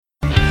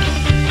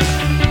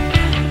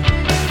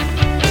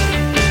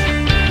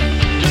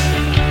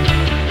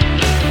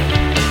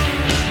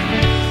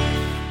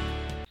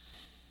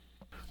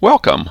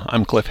Welcome,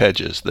 I'm Cliff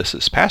Hedges. This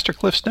is Pastor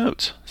Cliff's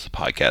Notes. It's the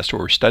podcast where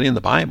we're studying the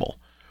Bible.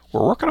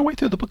 We're working our way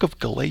through the book of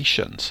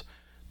Galatians.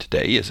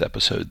 Today is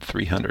episode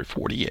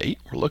 348.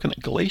 We're looking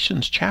at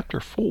Galatians chapter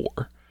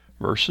 4,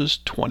 verses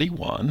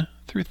 21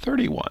 through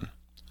 31.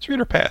 Let's read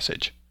our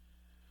passage.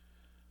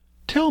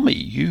 Tell me,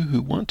 you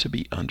who want to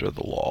be under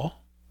the law,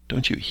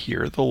 don't you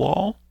hear the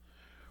law?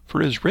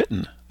 For it is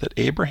written that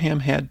Abraham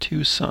had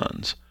two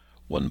sons,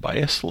 one by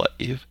a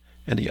slave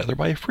and the other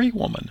by a free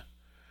woman.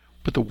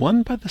 But the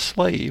one by the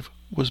slave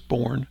was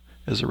born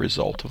as a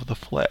result of the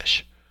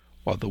flesh,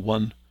 while the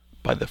one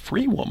by the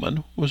free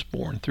woman was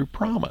born through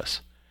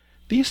promise.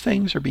 These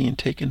things are being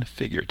taken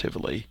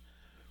figuratively,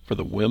 for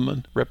the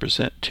women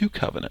represent two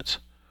covenants.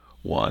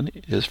 One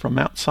is from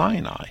Mount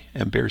Sinai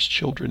and bears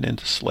children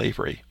into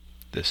slavery.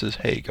 This is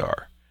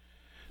Hagar.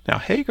 Now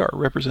Hagar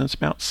represents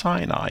Mount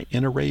Sinai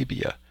in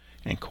Arabia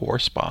and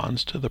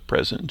corresponds to the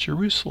present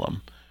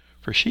Jerusalem,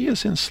 for she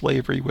is in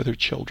slavery with her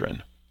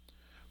children.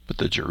 But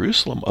the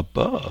Jerusalem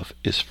above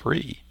is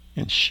free,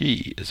 and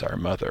she is our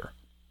mother.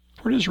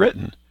 For it is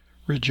written,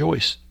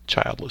 Rejoice,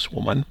 childless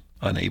woman,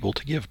 unable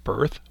to give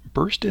birth,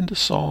 burst into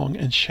song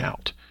and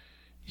shout.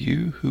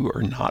 You who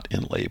are not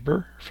in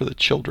labor, for the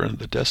children of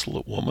the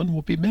desolate woman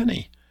will be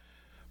many,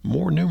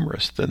 more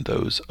numerous than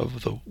those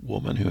of the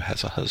woman who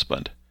has a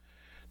husband.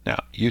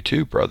 Now you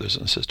too, brothers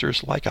and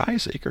sisters, like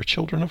Isaac, are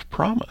children of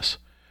promise.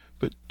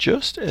 But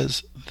just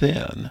as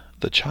then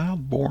the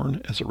child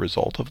born as a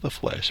result of the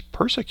flesh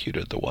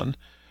persecuted the one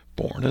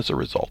born as a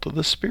result of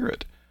the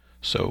Spirit,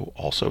 so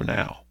also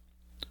now.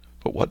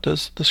 But what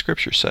does the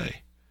Scripture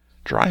say?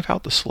 Drive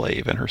out the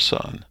slave and her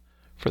son,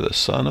 for the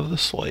son of the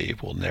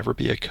slave will never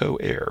be a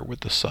co-heir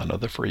with the son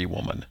of the free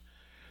woman.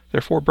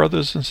 Therefore,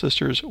 brothers and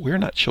sisters, we are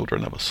not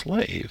children of a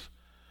slave,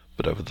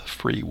 but of the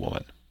free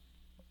woman.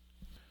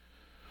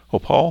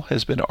 Well, Paul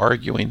has been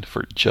arguing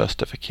for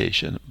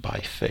justification by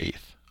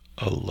faith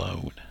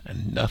alone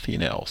and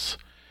nothing else.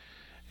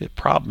 The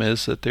problem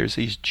is that there's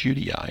these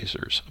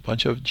Judaizers, a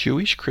bunch of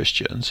Jewish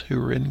Christians who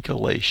are in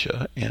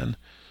Galatia and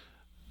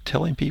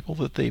telling people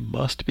that they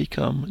must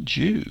become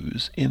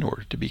Jews in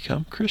order to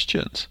become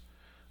Christians,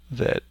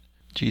 that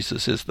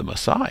Jesus is the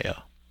Messiah,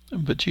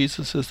 but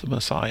Jesus is the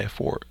Messiah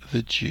for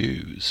the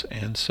Jews,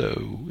 and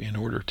so in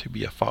order to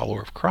be a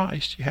follower of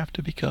Christ, you have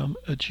to become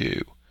a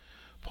Jew.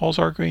 Paul's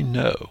arguing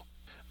no,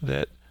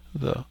 that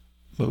the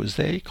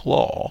Mosaic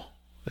law,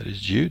 that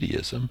is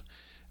Judaism,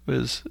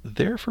 was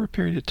there for a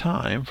period of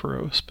time for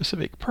a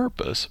specific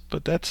purpose,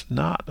 but that's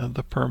not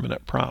the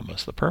permanent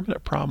promise. The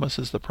permanent promise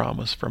is the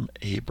promise from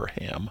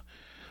Abraham,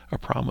 a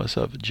promise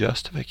of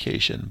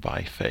justification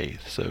by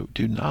faith. So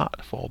do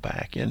not fall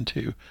back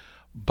into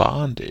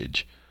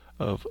bondage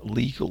of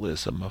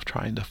legalism, of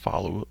trying to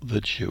follow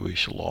the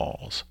Jewish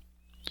laws.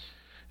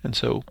 And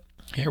so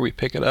here we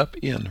pick it up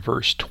in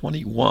verse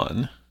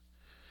 21.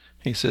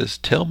 He says,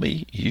 Tell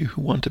me, you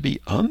who want to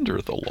be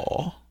under the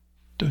law,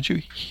 don't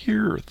you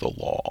hear the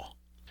law?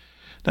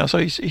 Now, so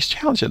he's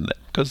challenging them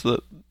because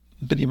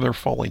many of them are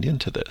falling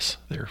into this.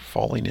 They're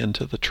falling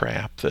into the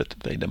trap that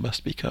they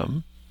must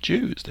become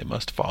Jews. They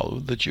must follow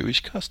the Jewish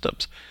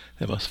customs.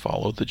 They must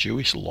follow the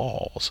Jewish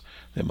laws.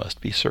 They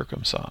must be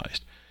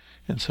circumcised.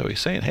 And so he's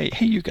saying,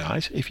 hey, you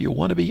guys, if you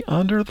want to be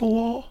under the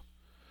law,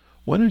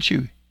 why don't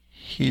you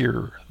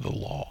hear the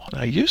law?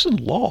 Now, he's using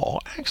law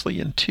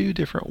actually in two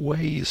different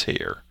ways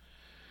here.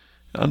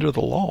 Under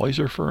the law, he's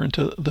referring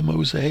to the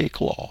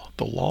Mosaic law,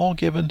 the law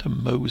given to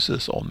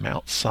Moses on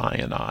Mount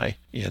Sinai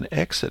in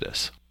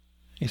Exodus.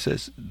 He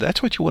says,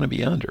 that's what you want to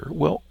be under.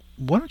 Well,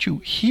 why don't you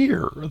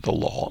hear the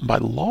law? And by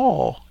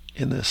law,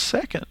 in this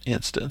second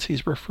instance,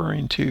 he's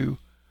referring to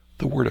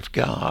the Word of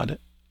God,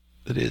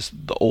 that is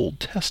the Old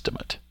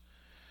Testament.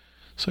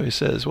 So he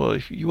says, well,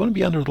 if you want to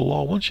be under the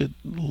law, why don't you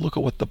look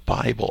at what the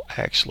Bible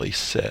actually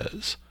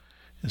says,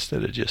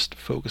 instead of just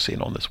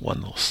focusing on this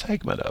one little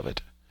segment of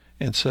it.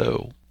 And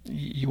so,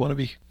 you want to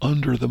be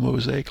under the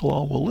Mosaic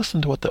law? Well,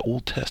 listen to what the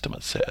Old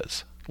Testament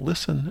says.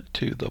 Listen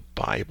to the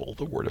Bible,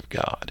 the Word of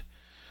God.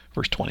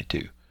 Verse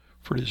 22,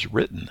 For it is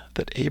written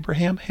that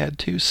Abraham had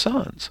two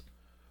sons,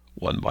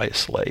 one by a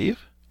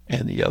slave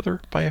and the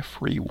other by a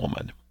free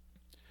woman.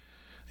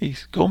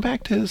 He's going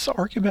back to his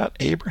argument about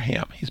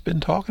Abraham. He's been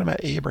talking about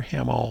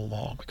Abraham all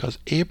along because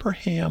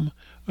Abraham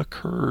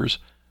occurs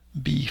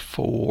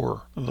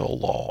before the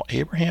law.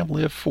 Abraham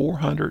lived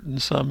 400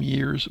 and some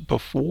years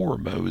before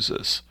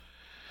Moses.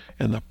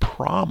 And the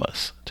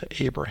promise to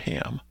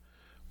Abraham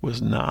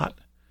was not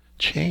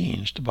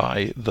changed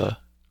by the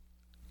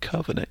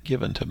covenant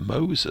given to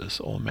Moses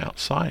on Mount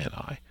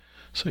Sinai.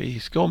 So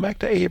he's going back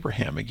to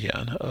Abraham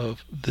again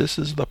of this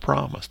is the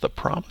promise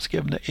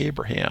given to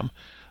Abraham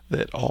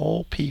that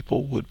all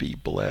people would be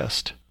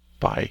blessed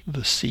by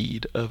the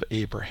seed of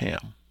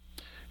Abraham.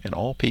 And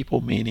all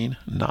people meaning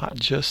not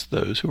just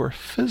those who are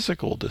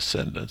physical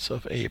descendants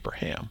of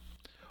Abraham.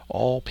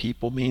 All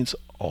people means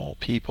all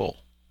people.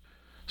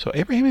 So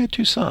Abraham had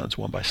two sons,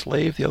 one by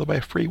slave, the other by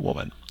a free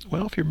woman.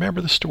 Well, if you remember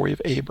the story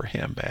of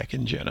Abraham back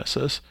in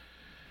Genesis,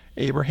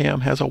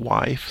 Abraham has a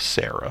wife,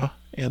 Sarah,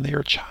 and they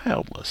are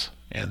childless,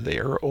 and they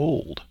are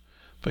old.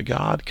 But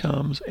God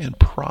comes and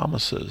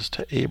promises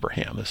to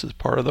Abraham. This is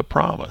part of the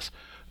promise.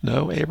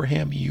 No,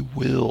 Abraham, you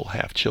will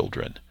have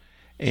children,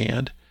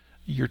 and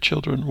your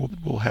children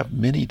will have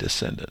many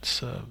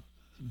descendants,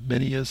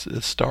 many as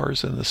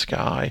stars in the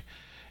sky,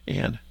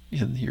 and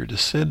in your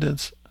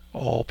descendants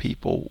all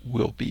people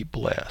will be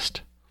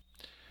blessed.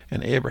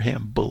 And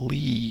Abraham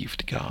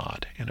believed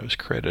God, and it was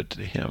credited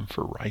to him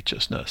for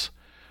righteousness.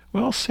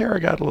 Well, Sarah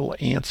got a little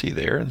antsy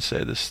there and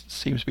said, this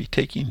seems to be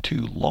taking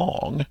too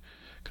long,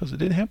 because it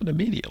didn't happen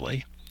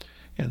immediately.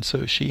 And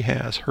so she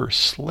has her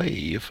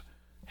slave,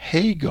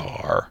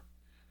 Hagar,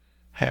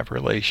 have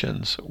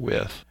relations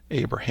with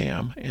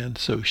Abraham. And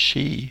so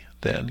she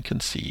then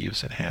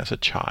conceives and has a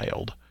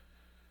child,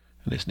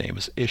 and his name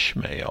is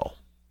Ishmael.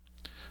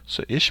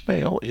 So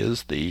Ishmael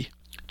is the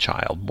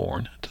child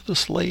born to the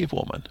slave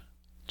woman,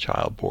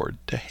 child born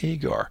to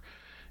Hagar.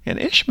 And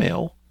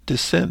Ishmael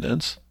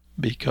descendants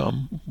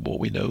become what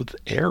we know the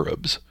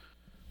Arabs.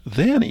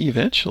 Then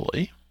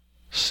eventually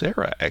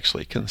Sarah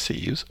actually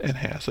conceives and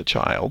has a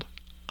child,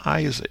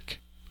 Isaac.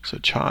 So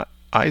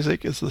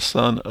Isaac is the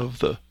son of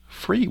the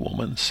free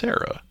woman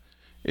Sarah.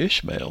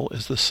 Ishmael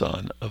is the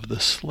son of the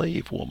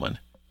slave woman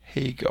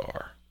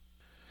Hagar.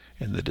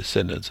 And the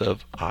descendants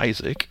of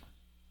Isaac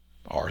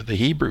are the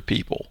Hebrew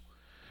people.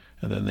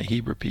 And then the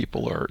Hebrew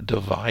people are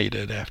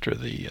divided after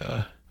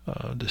the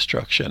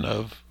destruction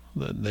of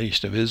the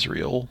nation of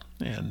Israel,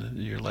 and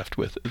you're left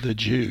with the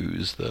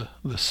Jews, the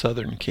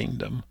southern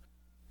kingdom,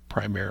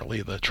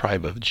 primarily the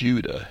tribe of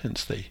Judah,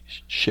 hence they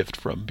shift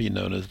from being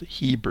known as the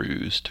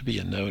Hebrews to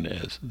being known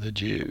as the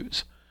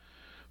Jews.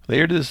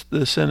 They are the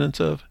descendants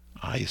of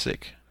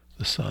Isaac,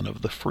 the son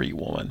of the free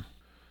woman.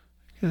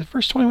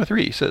 Verse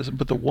 23 says,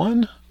 but the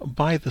one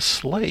by the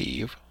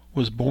slave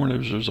was born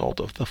as a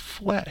result of the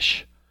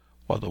flesh,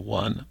 while the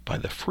one by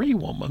the free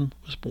woman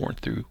was born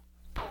through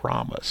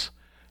promise.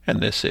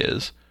 And this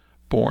is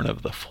born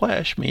of the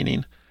flesh,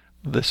 meaning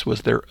this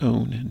was their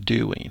own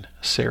doing.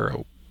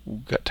 Sarah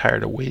got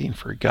tired of waiting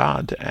for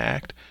God to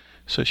act,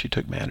 so she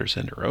took matters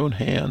in her own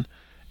hand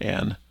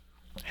and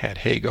had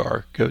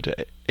Hagar go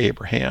to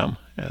Abraham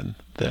and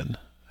then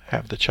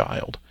have the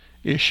child,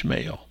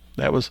 Ishmael.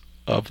 That was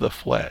of the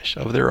flesh,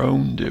 of their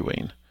own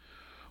doing.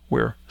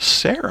 Where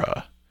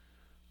Sarah,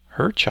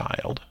 her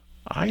child,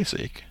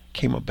 Isaac,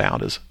 came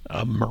about as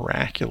a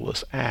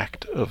miraculous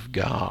act of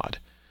God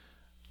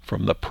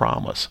from the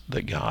promise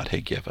that God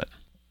had given.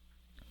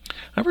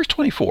 Now, verse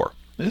 24,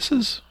 this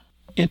is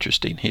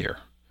interesting here.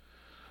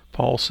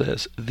 Paul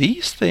says,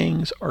 these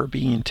things are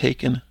being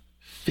taken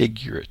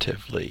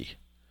figuratively,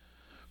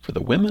 for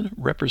the women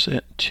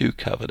represent two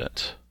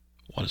covenants.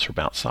 One is from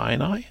Mount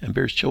Sinai and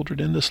bears children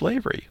into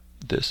slavery.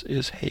 This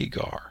is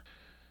Hagar.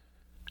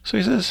 So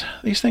he says,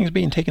 these things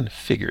being taken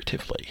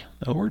figuratively.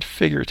 Now, the word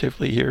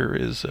figuratively here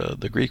is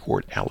the Greek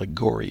word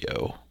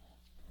allegorio,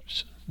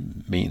 which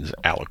means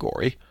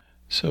allegory.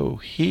 So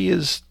he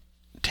is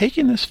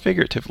taking this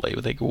figuratively.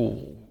 They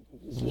go,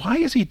 why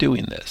is he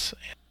doing this?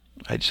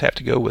 I just have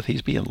to go with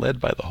he's being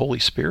led by the Holy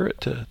Spirit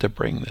to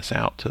bring this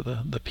out to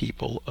the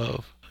people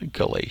of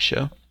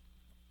Galatia.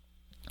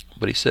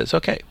 But he says,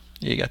 okay,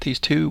 you got these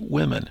two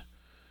women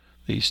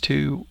who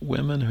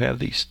have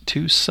these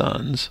two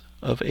sons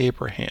of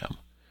Abraham,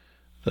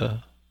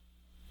 the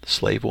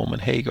slave woman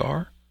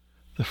Hagar,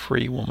 the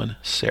free woman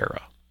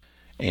Sarah.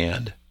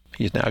 And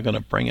he's now going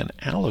to bring an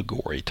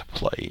allegory to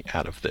play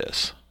out of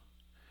this.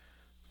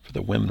 For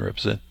the women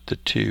represent the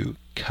two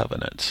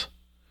covenants.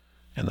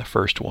 And the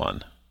first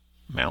one,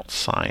 Mount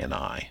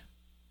Sinai,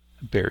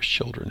 bears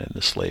children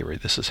into slavery.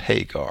 This is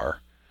Hagar.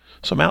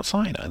 So Mount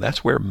Sinai,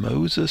 that's where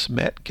Moses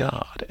met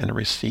God and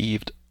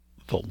received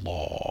the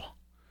law,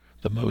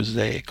 the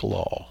Mosaic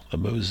law, the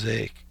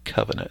Mosaic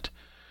covenant.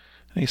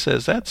 And he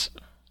says that's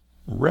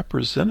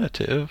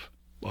representative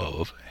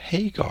of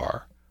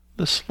Hagar,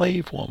 the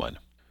slave woman.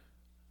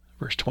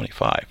 Verse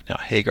 25, now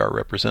Hagar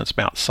represents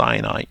Mount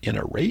Sinai in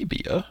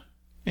Arabia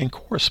and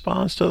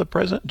corresponds to the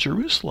present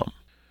Jerusalem,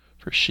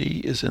 for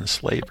she is in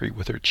slavery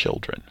with her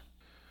children.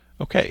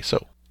 Okay,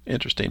 so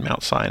interesting,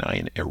 Mount Sinai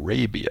in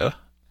Arabia,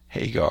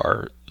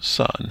 Hagar's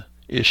son,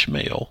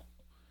 Ishmael,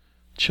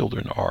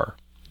 children are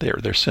there.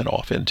 They're sent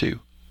off into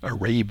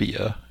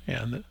Arabia,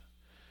 and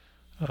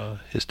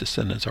his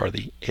descendants are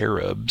the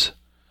Arabs.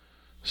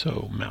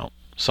 So Mount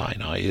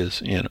Sinai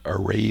is in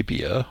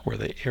Arabia, where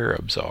the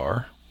Arabs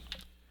are.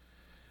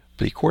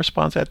 But he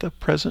corresponds at the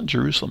present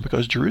Jerusalem,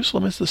 because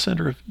Jerusalem is the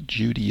center of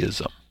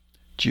Judaism.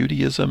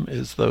 Judaism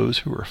is those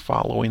who are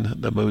following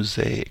the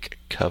Mosaic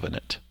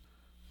covenant.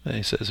 Then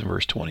he says in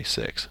verse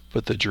 26,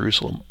 but the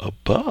Jerusalem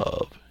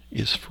above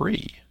is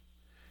free,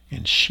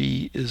 and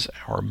she is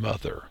our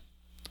mother.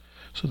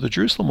 So the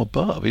Jerusalem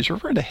above, he's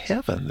referring to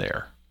heaven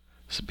there.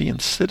 It's being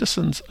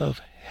citizens of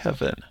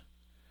heaven.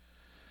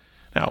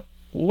 Now,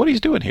 what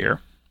he's doing here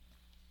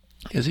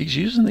is he's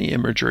using the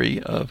imagery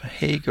of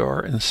Hagar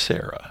and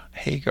Sarah.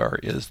 Hagar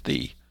is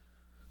the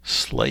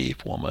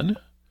slave woman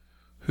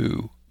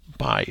who,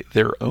 by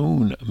their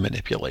own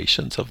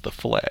manipulations of the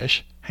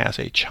flesh, has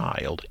a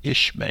child,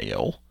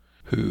 Ishmael,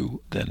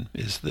 who then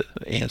is the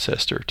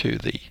ancestor to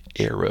the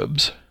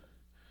Arabs.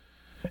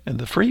 And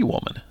the free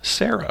woman,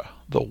 Sarah,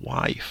 the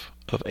wife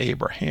of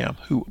Abraham,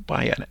 who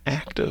by an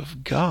act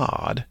of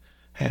God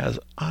has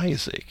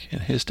Isaac,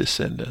 and his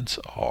descendants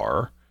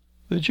are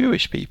the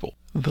Jewish people,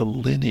 the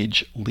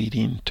lineage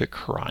leading to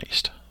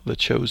Christ, the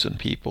chosen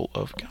people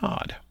of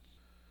God.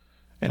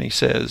 And he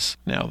says,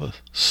 now the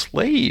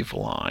slave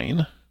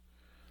line,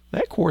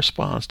 that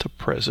corresponds to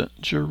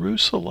present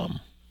Jerusalem,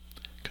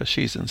 because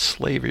she's in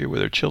slavery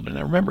with her children.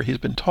 Now remember, he's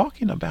been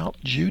talking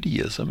about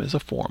Judaism as a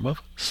form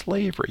of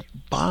slavery,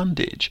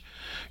 bondage.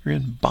 You're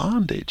in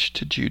bondage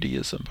to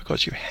Judaism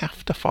because you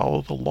have to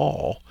follow the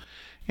law,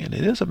 and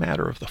it is a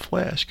matter of the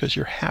flesh because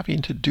you're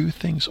having to do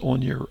things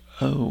on your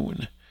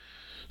own.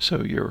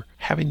 So you're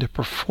having to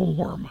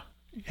perform,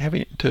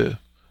 having to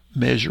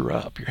measure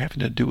up. You're having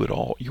to do it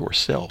all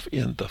yourself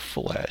in the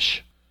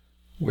flesh.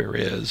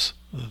 Whereas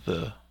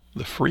the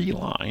free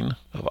line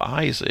of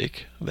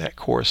Isaac, that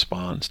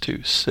corresponds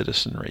to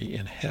citizenry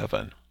in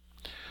heaven.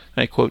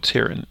 And he quotes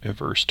here in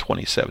verse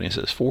 27, he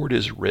says, "For it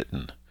is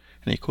written,"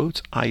 and he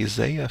quotes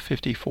Isaiah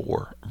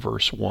 54,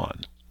 verse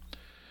 1.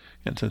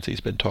 And since he's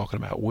been talking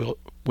about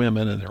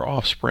women and their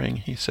offspring,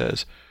 he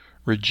says,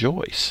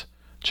 "Rejoice,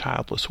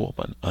 childless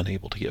woman,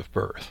 unable to give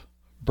birth.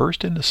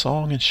 Burst into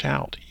song and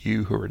shout,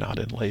 you who are not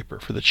in labor,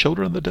 for the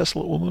children of the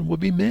desolate woman will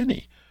be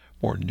many,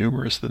 more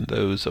numerous than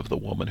those of the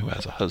woman who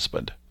has a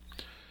husband."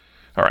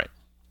 All right,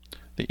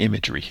 the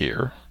imagery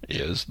here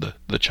is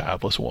the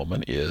childless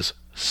woman is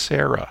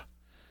Sarah,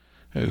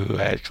 who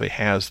actually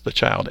has the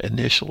child.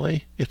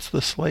 Initially, it's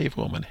the slave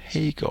woman,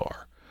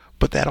 Hagar,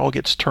 but that all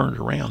gets turned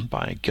around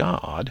by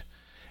God,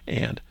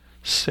 and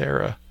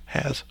Sarah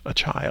has a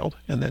child,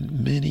 and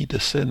then many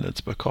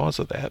descendants because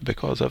of that,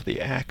 because of the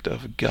act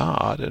of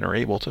God, and are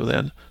able to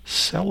then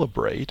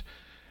celebrate,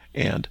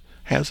 and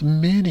has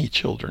many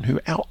children who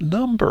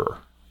outnumber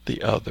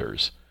the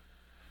others.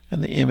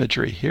 And the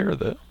imagery here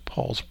that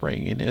Paul's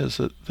bringing is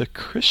that the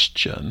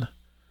Christian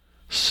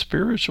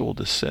spiritual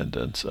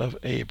descendants of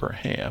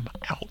Abraham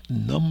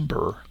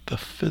outnumber the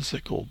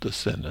physical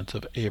descendants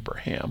of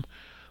Abraham.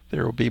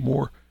 There will be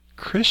more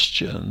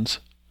Christians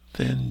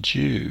than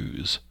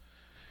Jews.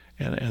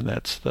 And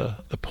that's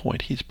the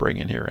point he's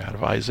bringing here out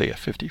of Isaiah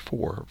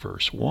 54,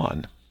 verse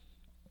 1.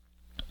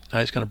 Now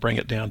he's going to bring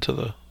it down to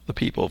the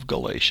people of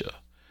Galatia.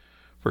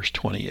 Verse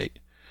 28.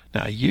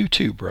 "Now you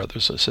too,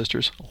 brothers and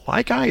sisters,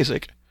 like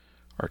Isaac,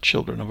 are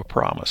children of a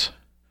promise.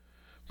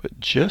 But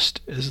just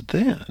as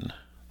then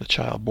the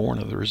child born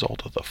of the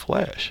result of the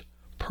flesh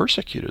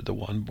persecuted the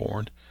one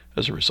born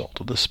as a result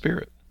of the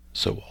Spirit,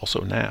 so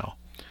also now."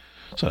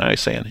 So now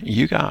he's saying,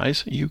 you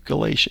guys, you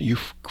Galatians, you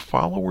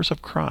followers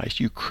of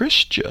Christ, you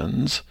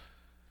Christians,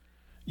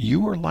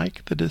 you are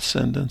like the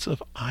descendants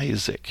of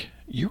Isaac.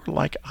 You are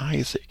like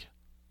Isaac,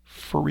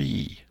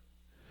 free.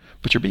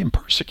 But you're being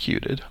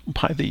persecuted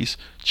by these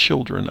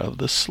children of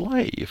the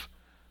slave,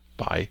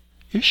 by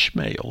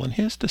Ishmael and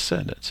his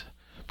descendants,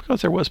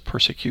 because there was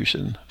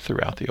persecution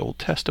throughout the Old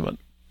Testament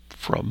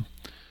from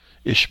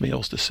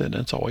Ishmael's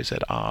descendants, always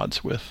at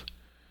odds with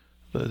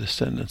the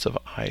descendants of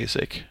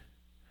Isaac.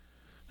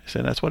 He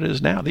said that's what it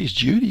is now. These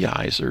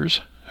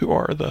Judaizers, who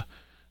are the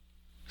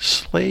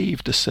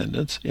slave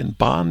descendants in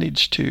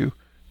bondage to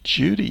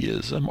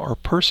Judaism, are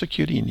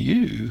persecuting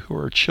you, who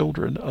are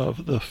children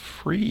of the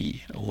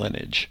free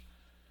lineage,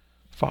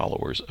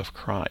 followers of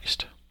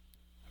Christ.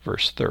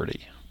 Verse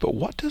 30. "But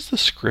what does the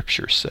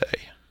Scripture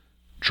say?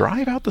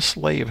 Drive out the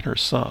slave and her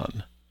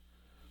son,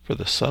 for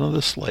the son of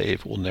the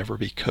slave will never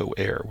be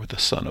co-heir with the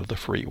son of the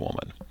free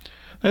woman."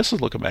 This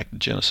is looking back to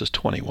Genesis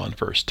 21,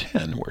 verse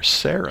 10, where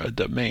Sarah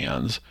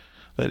demands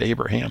that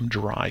Abraham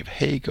drive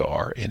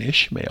Hagar and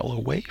Ishmael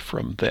away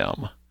from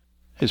them.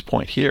 His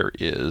point here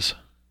is,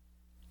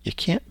 you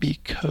can't be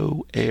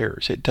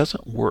co-heirs. It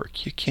doesn't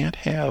work. You can't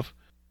have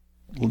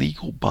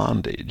legal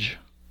bondage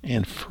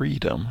and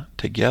freedom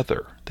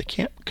together. They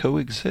can't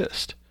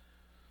coexist.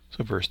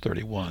 So verse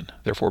 31,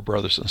 "Therefore,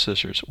 brothers and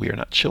sisters, we are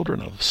not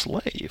children of a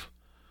slave,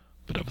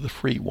 but of the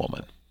free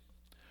woman."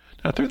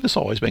 Now, through this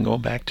always been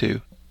going back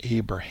to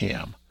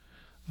Abraham,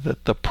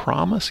 that the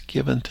promise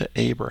given to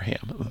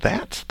Abraham,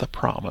 that's the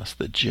promise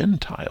the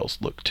Gentiles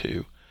look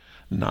to,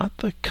 not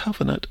the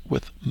covenant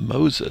with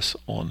Moses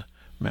on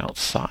Mount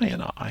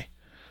Sinai.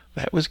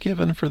 That was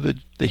given for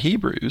the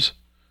Hebrews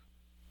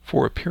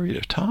for a period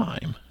of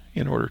time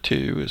in order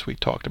to, as we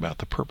talked about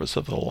the purpose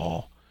of the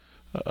law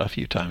a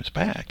few times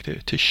back,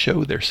 to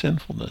show their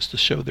sinfulness, to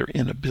show their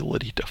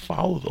inability to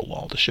follow the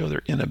law, to show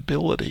their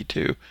inability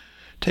to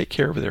take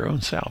care of their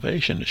own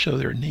salvation, to show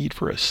their need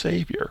for a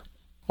Savior.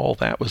 All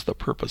that was the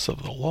purpose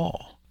of the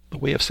law. The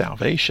way of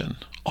salvation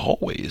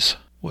always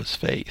was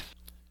faith.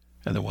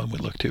 And the one we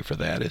look to for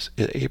that is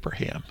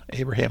Abraham.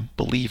 Abraham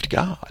believed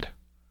God,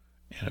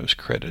 and it was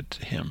credited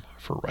to him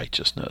for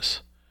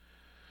righteousness.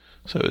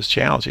 So his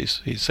challenge,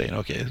 he's saying,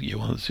 okay, you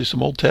want to do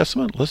some Old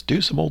Testament? Let's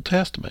do some Old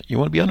Testament. You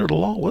want to be under the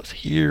law? Let's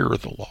hear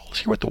the law. Let's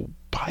hear what the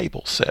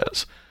Bible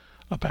says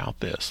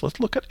about this. Let's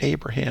look at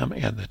Abraham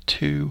and the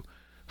two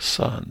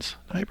sons.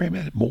 Abraham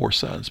had more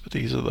sons, but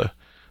these are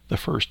the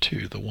first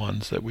two, the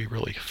ones that we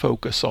really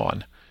focus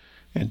on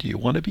And do you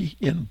want to be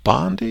in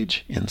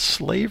bondage, in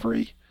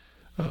slavery,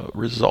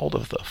 result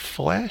of the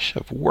flesh,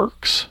 of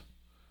works?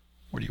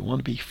 Or do you want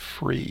to be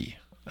free,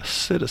 a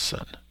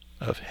citizen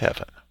of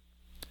heaven?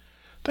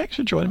 Thanks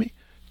for joining me.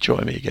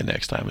 Join me again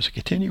next time as we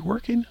continue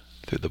working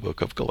through the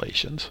book of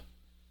Galatians.